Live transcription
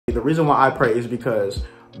The reason why I pray is because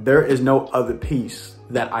there is no other peace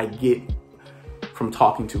that I get from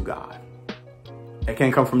talking to God. It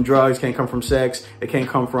can't come from drugs, can't come from sex, it can't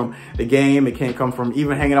come from the game, it can't come from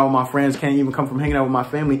even hanging out with my friends, can't even come from hanging out with my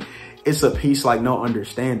family. It's a peace like no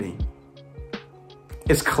understanding.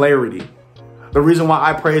 It's clarity. The reason why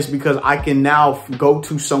I pray is because I can now go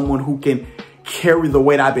to someone who can carry the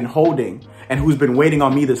weight I've been holding and who's been waiting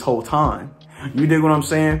on me this whole time. You dig what I'm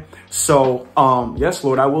saying? So, yes,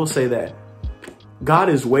 Lord, I will say that God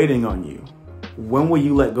is waiting on you. When will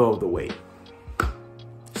you let go of the weight?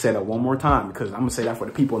 Say that one more time, because I'm gonna say that for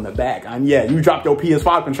the people in the back. Yeah, you dropped your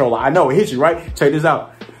PS5 controller. I know it hit you, right? Check this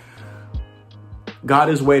out. God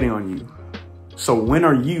is waiting on you. So when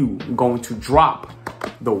are you going to drop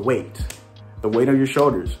the weight? The weight on your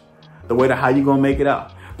shoulders, the weight of how you gonna make it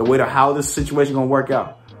out, the weight of how this situation gonna work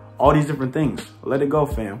out. All these different things. Let it go,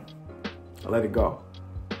 fam. Let it go.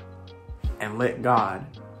 And let God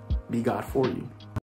be God for you.